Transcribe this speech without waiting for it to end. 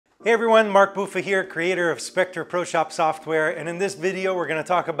Hey everyone, Mark Buffa here, creator of Spectre Pro Shop Software, and in this video we're going to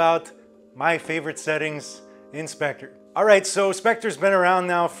talk about my favorite settings in Spectre. Alright, so Spectre's been around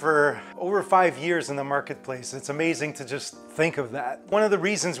now for over 5 years in the marketplace. It's amazing to just think of that. One of the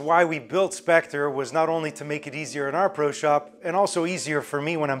reasons why we built Spectre was not only to make it easier in our Pro Shop, and also easier for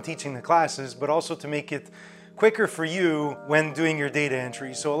me when I'm teaching the classes, but also to make it quicker for you when doing your data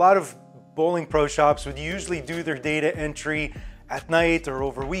entry. So a lot of bowling pro shops would usually do their data entry at night or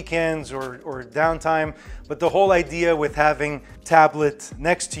over weekends or downtime. But the whole idea with having tablet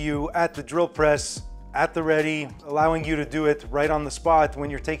next to you at the drill press, at the ready, allowing you to do it right on the spot when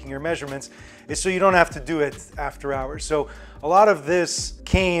you're taking your measurements is so you don't have to do it after hours. So a lot of this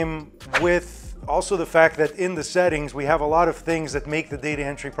came with also the fact that in the settings, we have a lot of things that make the data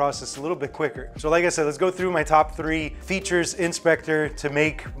entry process a little bit quicker. So like I said, let's go through my top 3 features in Spectre to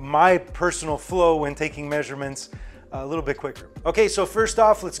make my personal flow when taking measurements a little bit quicker. Okay, so first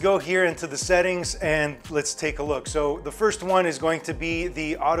off, let's go here into the settings and let's take a look. So the first one is going to be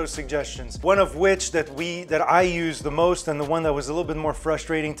the auto suggestions. One of which that I use the most, and the one that was a little bit more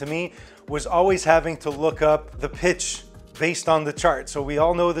frustrating to me, was always having to look up the pitch based on the chart. So we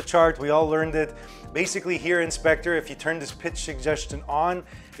all know the chart, we all learned it. Basically here in Spectre, if you turn this pitch suggestion on,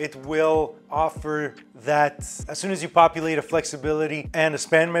 it will offer that as soon as you populate a flexibility and a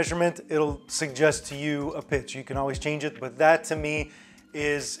span measurement, it'll suggest to you a pitch. You can always change it, but that to me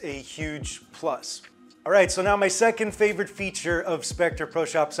is a huge plus. All right, so now my second favorite feature of Spectre Pro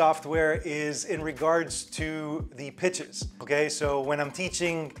Shop Software is in regards to the pitches. Okay, so when I'm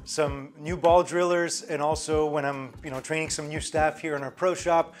teaching some new ball drillers and also when I'm training some new staff here in our Pro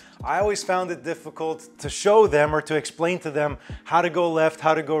Shop, I always found it difficult to show them or to explain to them how to go left,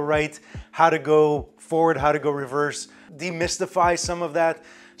 how to go right, how to go forward, how to go reverse, demystify some of that.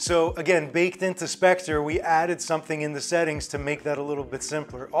 So again, baked into Spectre, we added something in the settings to make that a little bit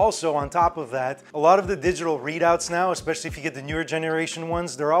simpler. Also, on top of that, a lot of the digital readouts now, especially if you get the newer generation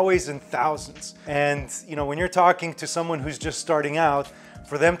ones, they're always in thousands. And when you're talking to someone who's just starting out,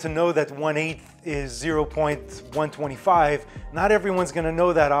 for them to know that 1/8 is 0.125, not everyone's gonna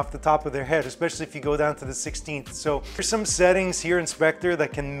know that off the top of their head, especially if you go down to the 16th. So there's some settings here in Spectre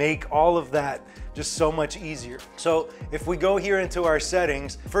that can make all of that just so much easier. So if we go here into our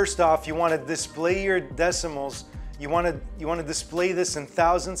settings, first off, you wanna display your decimals. You wanna display this in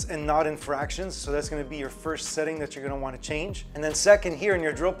thousandths and not in fractions. So that's gonna be your first setting that you're gonna wanna change. And then second, here in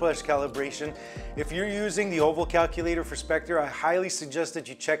your drill press calibration, if you're using the oval calculator for Spectre, I highly suggest that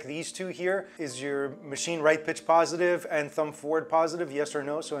you check these two here. Is your machine right pitch positive and thumb forward positive? Yes or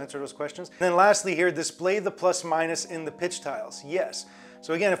no? So answer those questions. And then lastly here, display the plus minus in the pitch tiles. Yes.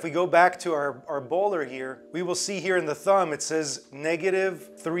 So again, if we go back to our bowler here, we will see here in the thumb, it says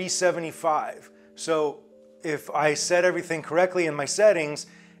 -375. So if I set everything correctly in my settings,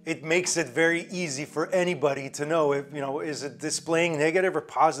 it makes it very easy for anybody to know if, is it displaying negative or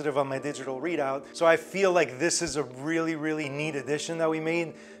positive on my digital readout. So I feel like this is a really, really neat addition that we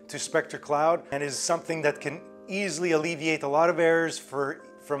made to Spectre Cloud, and is something that can easily alleviate a lot of errors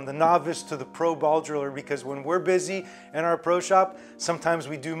from the novice to the pro ball driller, because when we're busy in our pro shop, sometimes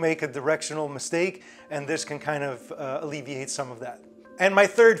we do make a directional mistake, and this can kind of alleviate some of that. And my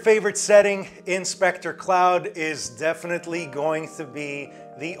third favorite setting in Spectre Cloud is definitely going to be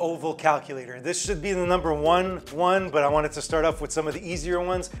the oval calculator. This should be the number one, but I wanted to start off with some of the easier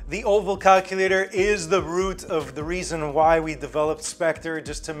ones. The oval calculator is the root of the reason why we developed Spectre,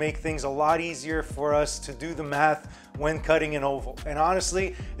 just to make things a lot easier for us to do the math when cutting an oval. And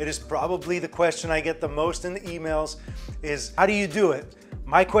honestly, it is probably the question I get the most in the emails is, how do you do it?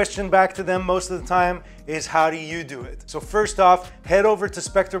 My question back to them most of the time is, how do you do it? So first off, head over to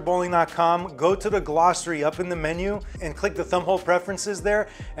spectrebowling.com, go to the glossary up in the menu and click the thumbhole preferences there,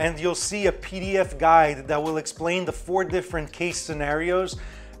 and you'll see a PDF guide that will explain the 4 different case scenarios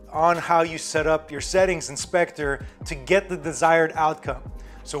on how you set up your settings in Spectre to get the desired outcome.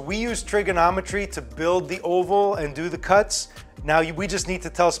 So we use trigonometry to build the oval and do the cuts. Now we just need to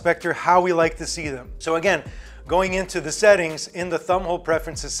tell Spectre how we like to see them. So again, going into the settings in the thumbhole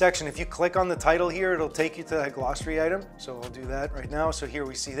preferences section, if you click on the title here, it'll take you to that glossary item. So I'll do that right now. So here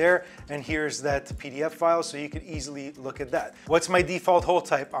we see there, and here's that PDF file, so you could easily look at that. What's my default hole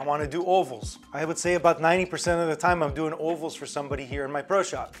type? I want to do ovals. I would say about 90% of the time I'm doing ovals for somebody here in my pro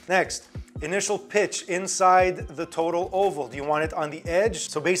shop. Next, initial pitch inside the total oval. Do you want it on the edge?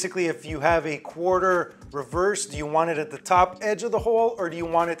 So basically, if you have a quarter reverse, do you want it at the top edge of the hole, or do you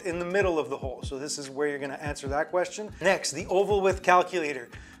want it in the middle of the hole? So this is where you're gonna answer that question. Next, the oval width calculator.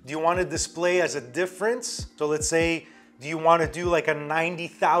 Do you want to display as a difference? So let's say, do you want to do like a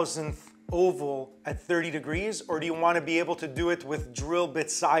 90,000th oval at 30 degrees, or do you want to be able to do it with drill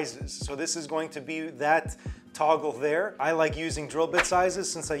bit sizes? So this is going to be that toggle there. I like using drill bit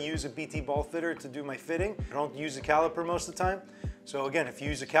sizes since I use a BT ball fitter to do my fitting. I don't use a caliper most of the time. So again, if you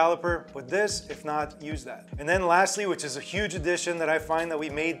use a caliper, put this. If not, use that. And then lastly, which is a huge addition that I find that we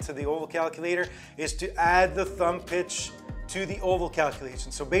made to the oval calculator, is to add the thumb pitch to the oval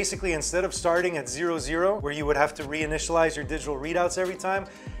calculation. So basically, instead of starting at 0, 0, where you would have to reinitialize your digital readouts every time,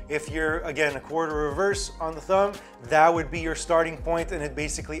 if you're, again, a quarter reverse on the thumb, that would be your starting point, and it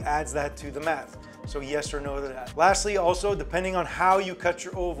basically adds that to the math. So yes or no to that. Lastly, also, depending on how you cut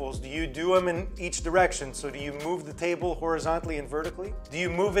your ovals, do you do them in each direction? So do you move the table horizontally and vertically? Do you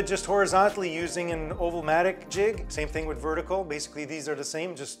move it just horizontally using an ovalmatic jig? Same thing with vertical. Basically, these are the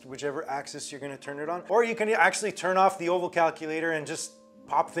same, just whichever axis you're gonna turn it on. Or you can actually turn off the oval calculator and just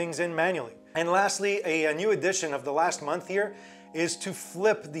pop things in manually. And lastly, a new addition of the last month here is to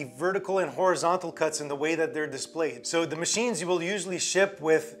flip the vertical and horizontal cuts in the way that they're displayed. So the machines you will usually ship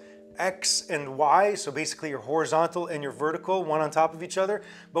with X and Y, so basically your horizontal and your vertical, one on top of each other.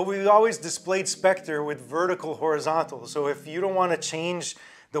 But we've always displayed Spectre with vertical horizontal. So if you don't want to change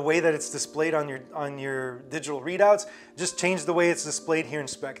the way that it's displayed on your digital readouts, just change the way it's displayed here in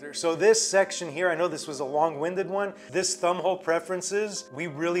Spectre. So this section here, I know this was a long-winded one. This thumb hole preferences, we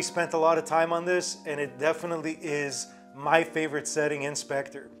really spent a lot of time on this, and it definitely is my favorite setting in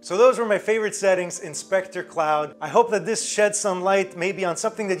Spectre. So those were my favorite settings in Spectre Cloud. I hope that this sheds some light maybe on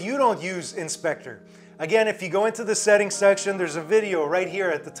something that you don't use in Spectre. Again, if you go into the settings section, there's a video right here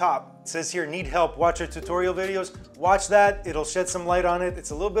at the top. It says here, need help, watch our tutorial videos. Watch that, it'll shed some light on it.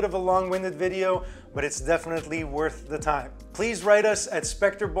 It's a little bit of a long-winded video, but it's definitely worth the time. Please write us at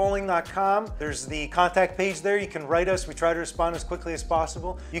spectrebowling.com. There's the contact page there. You can write us. We try to respond as quickly as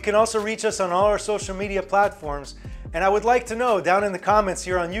possible. You can also reach us on all our social media platforms. And I would like to know down in the comments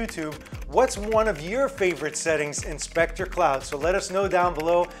here on YouTube, what's one of your favorite settings in Spectre Cloud? So let us know down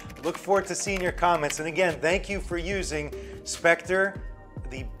below. Look forward to seeing your comments. And again, thank you for using Spectre,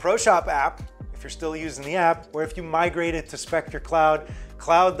 the Pro Shop app, if you're still using the app, or if you migrated to Spectre Cloud,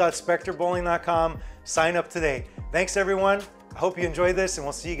 cloud.spectrebowling.com. Sign up today. Thanks everyone. I hope you enjoyed this, and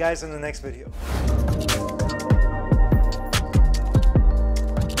we'll see you guys in the next video.